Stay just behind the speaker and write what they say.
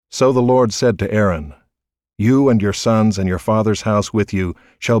So the Lord said to Aaron, You and your sons and your father's house with you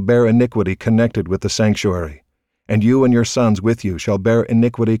shall bear iniquity connected with the sanctuary, and you and your sons with you shall bear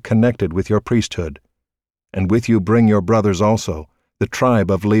iniquity connected with your priesthood. And with you bring your brothers also, the tribe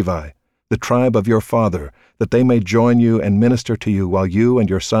of Levi, the tribe of your father, that they may join you and minister to you while you and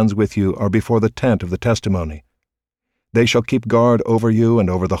your sons with you are before the tent of the testimony. They shall keep guard over you and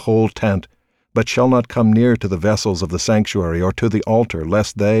over the whole tent, but shall not come near to the vessels of the sanctuary or to the altar,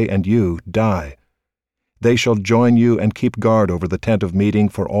 lest they and you die. They shall join you and keep guard over the tent of meeting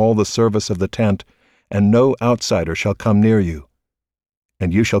for all the service of the tent, and no outsider shall come near you.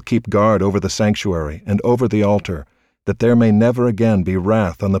 And you shall keep guard over the sanctuary and over the altar, that there may never again be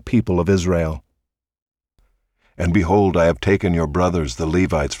wrath on the people of Israel. And behold, I have taken your brothers the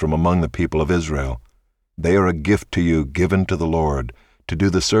Levites from among the people of Israel. They are a gift to you given to the Lord, to do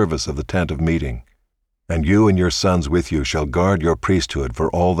the service of the tent of meeting. And you and your sons with you shall guard your priesthood for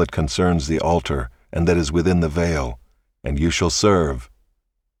all that concerns the altar, and that is within the veil, and you shall serve.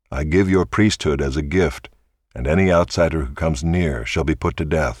 I give your priesthood as a gift, and any outsider who comes near shall be put to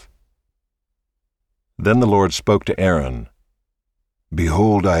death. Then the Lord spoke to Aaron,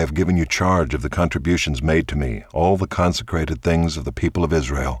 Behold, I have given you charge of the contributions made to me, all the consecrated things of the people of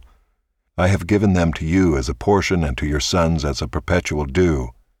Israel. I have given them to you as a portion and to your sons as a perpetual due.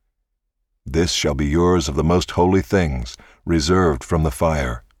 This shall be yours of the most holy things, reserved from the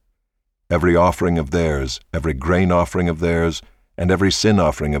fire. Every offering of theirs, every grain offering of theirs, and every sin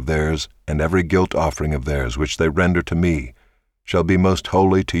offering of theirs, and every guilt offering of theirs, which they render to me, shall be most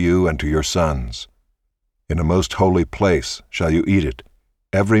holy to you and to your sons. In a most holy place shall you eat it.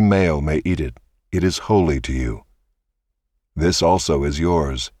 Every male may eat it. It is holy to you. This also is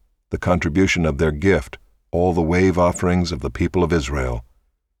yours, the contribution of their gift, all the wave offerings of the people of Israel.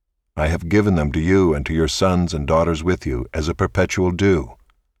 I have given them to you and to your sons and daughters with you as a perpetual due.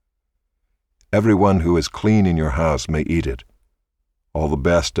 Every one who is clean in your house may eat it. All the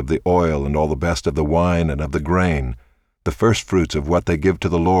best of the oil and all the best of the wine and of the grain, the firstfruits of what they give to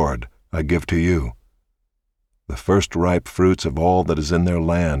the Lord, I give to you. The first ripe fruits of all that is in their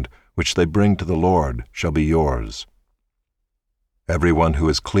land, which they bring to the Lord, shall be yours. Every one who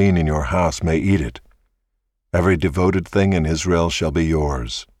is clean in your house may eat it. Every devoted thing in Israel shall be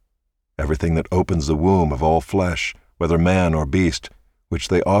yours. Everything that opens the womb of all flesh, whether man or beast, which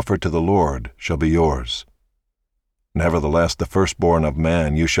they offer to the Lord, shall be yours. Nevertheless, the firstborn of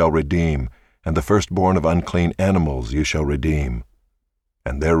man you shall redeem, and the firstborn of unclean animals you shall redeem.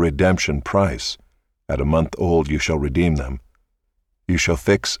 And their redemption price, at a month old you shall redeem them. You shall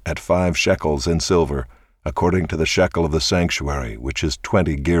fix at 5 shekels in silver, according to the shekel of the sanctuary, which is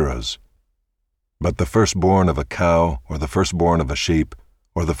 20 gerahs. But the firstborn of a cow, or the firstborn of a sheep,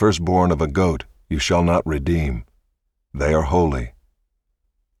 or the firstborn of a goat, you shall not redeem. They are holy.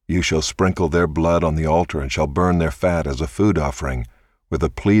 You shall sprinkle their blood on the altar and shall burn their fat as a food offering, with a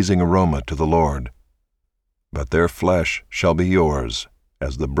pleasing aroma to the Lord. But their flesh shall be yours,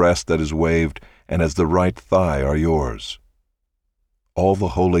 as the breast that is waved and as the right thigh are yours. All the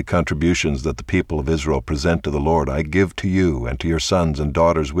holy contributions that the people of Israel present to the Lord I give to you and to your sons and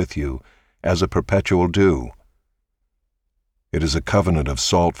daughters with you, as a perpetual due. It is a covenant of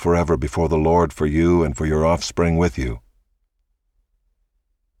salt forever before the Lord for you and for your offspring with you.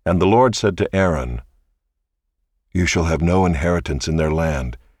 And the Lord said to Aaron, You shall have no inheritance in their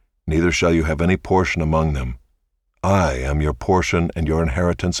land, neither shall you have any portion among them. I am your portion and your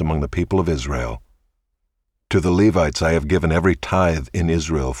inheritance among the people of Israel. To the Levites I have given every tithe in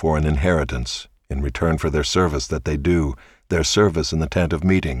Israel for an inheritance, in return for their service that they do, their service in the tent of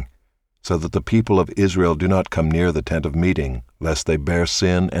meeting, so that the people of Israel do not come near the tent of meeting, lest they bear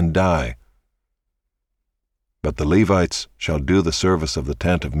sin and die. But the Levites shall do the service of the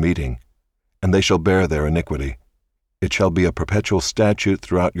tent of meeting, and they shall bear their iniquity. It shall be a perpetual statute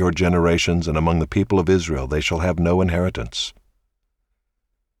throughout your generations, and among the people of Israel they shall have no inheritance.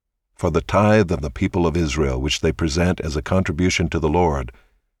 For the tithe of the people of Israel, which they present as a contribution to the Lord,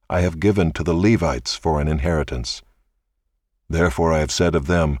 I have given to the Levites for an inheritance. Therefore I have said of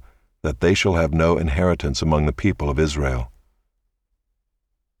them, that they shall have no inheritance among the people of Israel.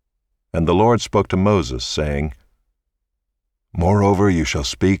 And the Lord spoke to Moses, saying, Moreover you shall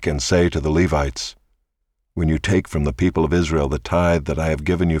speak and say to the Levites, When you take from the people of Israel the tithe that I have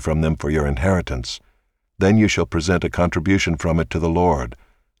given you from them for your inheritance, then you shall present a contribution from it to the Lord,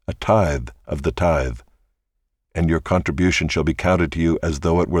 a tithe of the tithe. And your contribution shall be counted to you as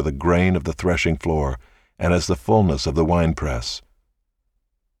though it were the grain of the threshing floor, and as the fullness of the winepress.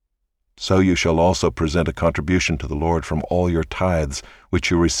 So you shall also present a contribution to the Lord from all your tithes which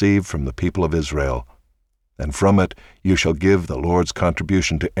you receive from the people of Israel, and from it you shall give the Lord's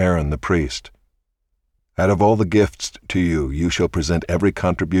contribution to Aaron the priest. Out of all the gifts to you, you shall present every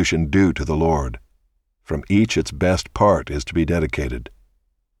contribution due to the Lord. From each its best part is to be dedicated.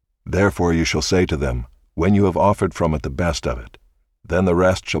 Therefore you shall say to them, when you have offered from it the best of it, then the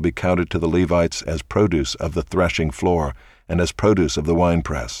rest shall be counted to the Levites as produce of the threshing floor and as produce of the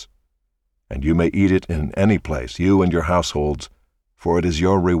winepress. And you may eat it in any place, you and your households, for it is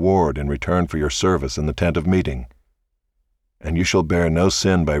your reward in return for your service in the tent of meeting. And you shall bear no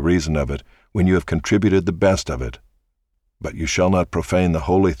sin by reason of it, when you have contributed the best of it. But you shall not profane the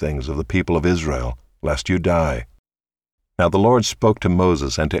holy things of the people of Israel, lest you die. Now the Lord spoke to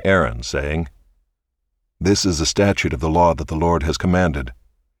Moses and to Aaron, saying, This is the statute of the law that the Lord has commanded.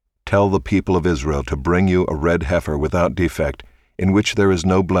 Tell the people of Israel to bring you a red heifer without defect, in which there is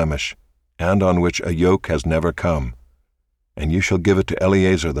no blemish, and on which a yoke has never come. And you shall give it to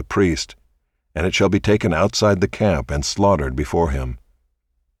Eleazar the priest, and it shall be taken outside the camp and slaughtered before him.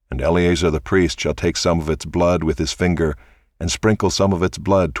 And Eleazar the priest shall take some of its blood with his finger, and sprinkle some of its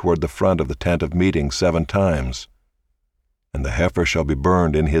blood toward the front of the tent of meeting 7 times. And the heifer shall be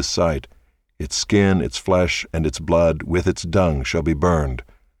burned in his sight, its skin, its flesh, and its blood, with its dung shall be burned.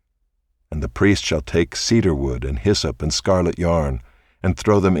 And the priest shall take cedar wood and hyssop and scarlet yarn, and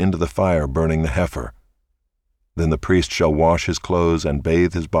throw them into the fire, burning the heifer. Then the priest shall wash his clothes and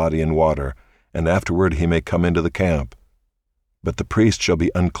bathe his body in water, and afterward he may come into the camp. But the priest shall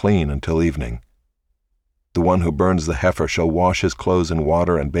be unclean until evening. The one who burns the heifer shall wash his clothes in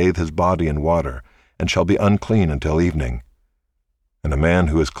water and bathe his body in water, and shall be unclean until evening. And a man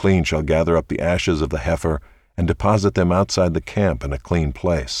who is clean shall gather up the ashes of the heifer and deposit them outside the camp in a clean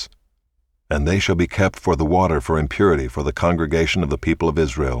place. And they shall be kept for the water for impurity for the congregation of the people of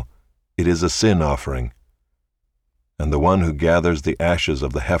Israel. It is a sin offering. And the one who gathers the ashes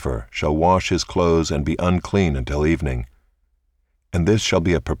of the heifer shall wash his clothes and be unclean until evening. And this shall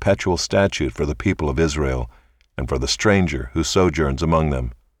be a perpetual statute for the people of Israel, and for the stranger who sojourns among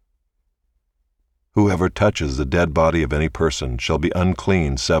them. Whoever touches the dead body of any person shall be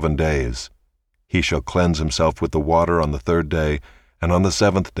unclean 7 days. He shall cleanse himself with the water on the 3rd day, and on the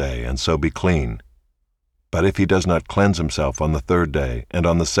 7th day, and so be clean. But if he does not cleanse himself on the 3rd day, and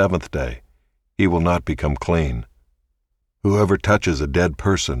on the 7th day, he will not become clean. Whoever touches a dead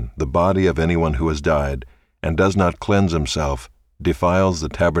person, the body of anyone who has died, and does not cleanse himself, defiles the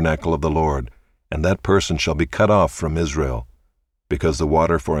tabernacle of the Lord, and that person shall be cut off from Israel. Because the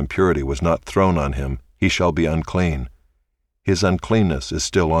water for impurity was not thrown on him, he shall be unclean. His uncleanness is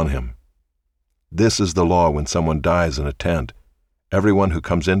still on him. This is the law when someone dies in a tent. Everyone who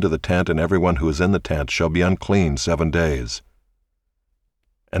comes into the tent and everyone who is in the tent shall be unclean 7 days.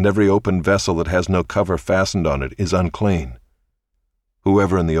 And every open vessel that has no cover fastened on it is unclean.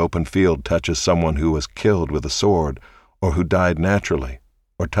 Whoever in the open field touches someone who was killed with a sword, or who died naturally,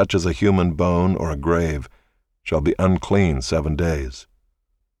 or touches a human bone or a grave, shall be unclean 7 days.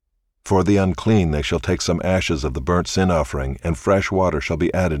 For the unclean they shall take some ashes of the burnt sin offering, and fresh water shall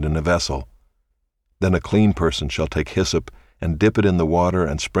be added in a vessel. Then a clean person shall take hyssop, and dip it in the water,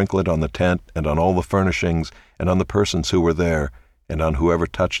 and sprinkle it on the tent, and on all the furnishings, and on the persons who were there, and on whoever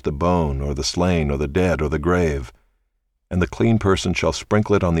touched the bone, or the slain, or the dead, or the grave. And the clean person shall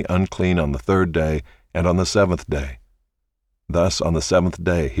sprinkle it on the unclean on the 3rd day, and on the 7th day. Thus on the 7th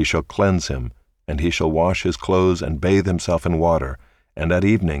day he shall cleanse him, and he shall wash his clothes and bathe himself in water, and at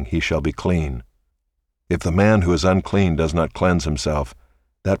evening he shall be clean. If the man who is unclean does not cleanse himself,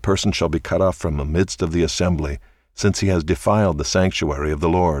 that person shall be cut off from the midst of the assembly, since he has defiled the sanctuary of the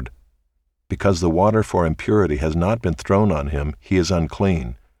Lord. Because the water for impurity has not been thrown on him, he is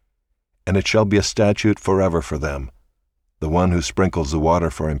unclean. And it shall be a statute forever for them. The one who sprinkles the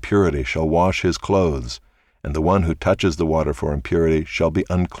water for impurity shall wash his clothes, and the one who touches the water for impurity shall be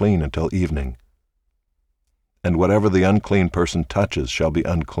unclean until evening. And whatever the unclean person touches shall be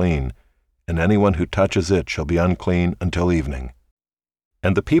unclean, and anyone who touches it shall be unclean until evening.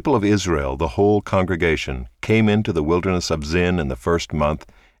 And the people of Israel, the whole congregation, came into the wilderness of Zin in the 1st month,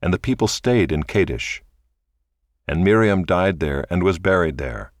 and the people stayed in Kadesh. And Miriam died there and was buried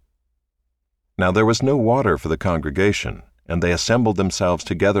there. Now there was no water for the congregation, and they assembled themselves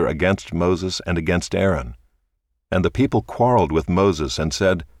together against Moses and against Aaron. And the people quarreled with Moses and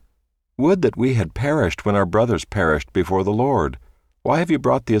said, Would that we had perished when our brothers perished before the Lord. Why have you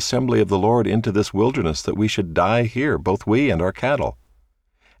brought the assembly of the Lord into this wilderness that we should die here, both we and our cattle?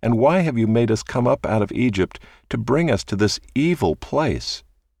 And why have you made us come up out of Egypt to bring us to this evil place?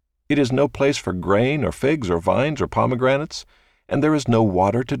 It is no place for grain or figs or vines or pomegranates, and there is no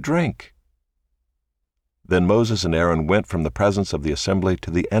water to drink. Then Moses and Aaron went from the presence of the assembly to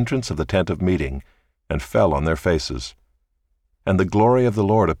the entrance of the tent of meeting, and fell on their faces. And the glory of the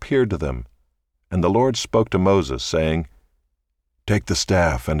Lord appeared to them. And the Lord spoke to Moses, saying, Take the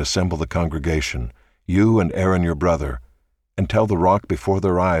staff and assemble the congregation, you and Aaron your brother, and tell the rock before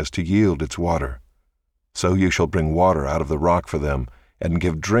their eyes to yield its water. So you shall bring water out of the rock for them, and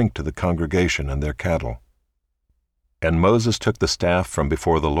give drink to the congregation and their cattle. And Moses took the staff from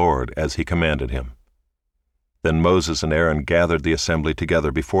before the Lord, as he commanded him. Then Moses and Aaron gathered the assembly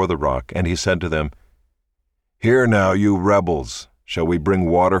together before the rock, and he said to them, Hear now, you rebels, shall we bring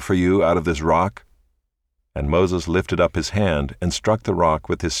water for you out of this rock? And Moses lifted up his hand and struck the rock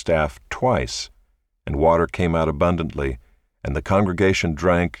with his staff twice, and water came out abundantly, and the congregation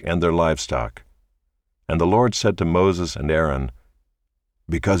drank and their livestock. And the Lord said to Moses and Aaron,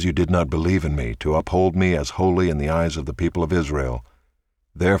 Because you did not believe in me to uphold me as holy in the eyes of the people of Israel,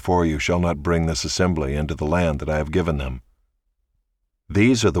 therefore you shall not bring this assembly into the land that I have given them.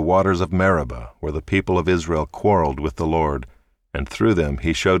 These are the waters of Meribah, where the people of Israel quarreled with the Lord, and through them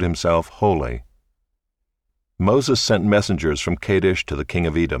he showed himself holy. Moses sent messengers from Kadesh to the king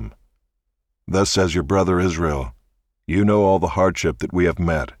of Edom. Thus says your brother Israel, You know all the hardship that we have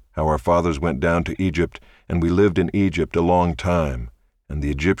met, how our fathers went down to Egypt, and we lived in Egypt a long time, and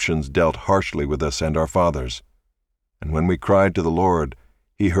the Egyptians dealt harshly with us and our fathers. And when we cried to the Lord,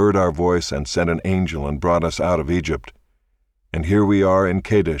 he heard our voice and sent an angel and brought us out of Egypt. And here we are in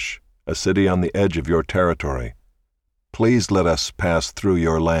Kadesh, a city on the edge of your territory. Please let us pass through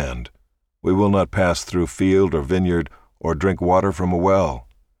your land. We will not pass through field or vineyard or drink water from a well.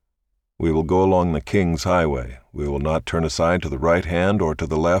 We will go along the king's highway. We will not turn aside to the right hand or to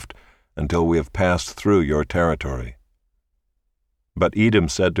the left until we have passed through your territory. But Edom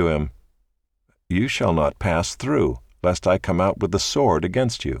said to him, You shall not pass through, lest I come out with the sword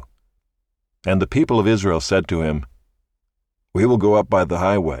against you. And the people of Israel said to him, We will go up by the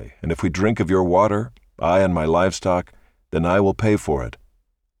highway, and if we drink of your water, I and my livestock, then I will pay for it.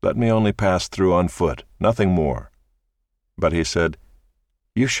 Let me only pass through on foot, nothing more. But he said,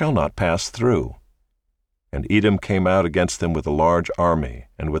 You shall not pass through. And Edom came out against them with a large army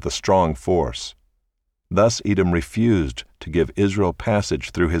and with a strong force. Thus Edom refused to give Israel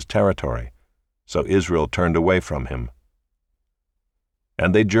passage through his territory, so Israel turned away from him.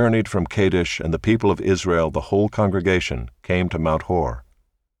 And they journeyed from Kadesh, and the people of Israel, the whole congregation, came to Mount Hor.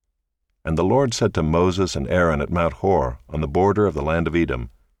 And the Lord said to Moses and Aaron at Mount Hor, on the border of the land of Edom,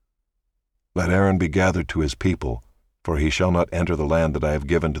 Let Aaron be gathered to his people, for he shall not enter the land that I have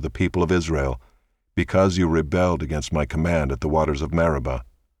given to the people of Israel, because you rebelled against my command at the waters of Meribah.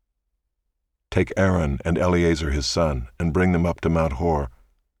 Take Aaron and Eleazar his son, and bring them up to Mount Hor,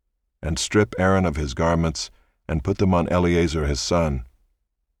 and strip Aaron of his garments, and put them on Eleazar his son.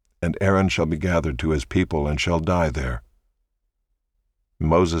 And Aaron shall be gathered to his people, and shall die there.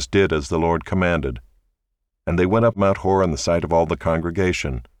 Moses did as the Lord commanded. And they went up Mount Hor in the sight of all the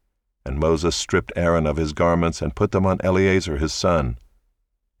congregation. And Moses stripped Aaron of his garments, and put them on Eleazar his son.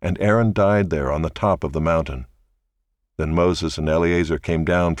 And Aaron died there on the top of the mountain. Then Moses and Eleazar came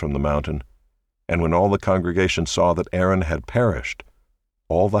down from the mountain. And when all the congregation saw that Aaron had perished,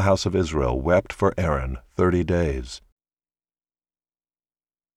 all the house of Israel wept for Aaron 30 days.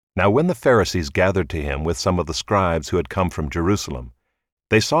 Now when the Pharisees gathered to him with some of the scribes who had come from Jerusalem,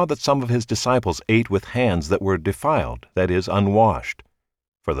 they saw that some of his disciples ate with hands that were defiled, that is, unwashed.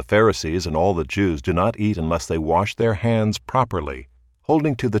 For the Pharisees and all the Jews do not eat unless they wash their hands properly,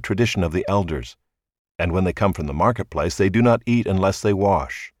 holding to the tradition of the elders. And when they come from the marketplace, they do not eat unless they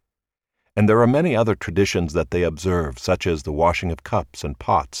wash. And there are many other traditions that they observe, such as the washing of cups and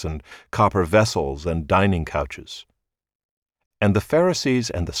pots and copper vessels and dining couches. And the Pharisees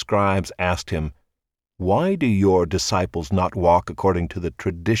and the scribes asked him, Why do your disciples not walk according to the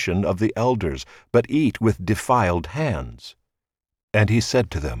tradition of the elders, but eat with defiled hands? And he said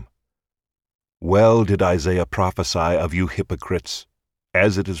to them, Well did Isaiah prophesy of you hypocrites,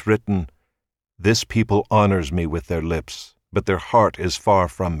 as it is written, This people honors me with their lips, but their heart is far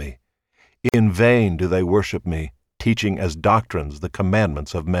from me. In vain do they worship me, teaching as doctrines the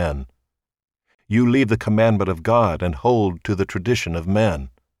commandments of men. You leave the commandment of God and hold to the tradition of men.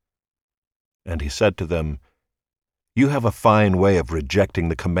 And he said to them, You have a fine way of rejecting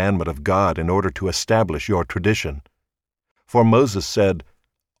the commandment of God in order to establish your tradition. For Moses said,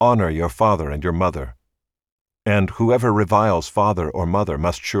 Honor your father and your mother. And whoever reviles father or mother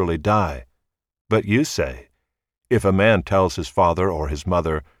must surely die. But you say, If a man tells his father or his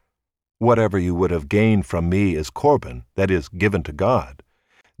mother, Whatever you would have gained from me is Corban, that is, given to God,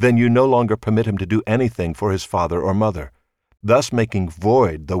 then you no longer permit him to do anything for his father or mother, thus making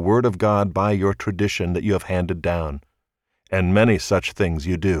void the word of God by your tradition that you have handed down. And many such things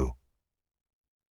you do.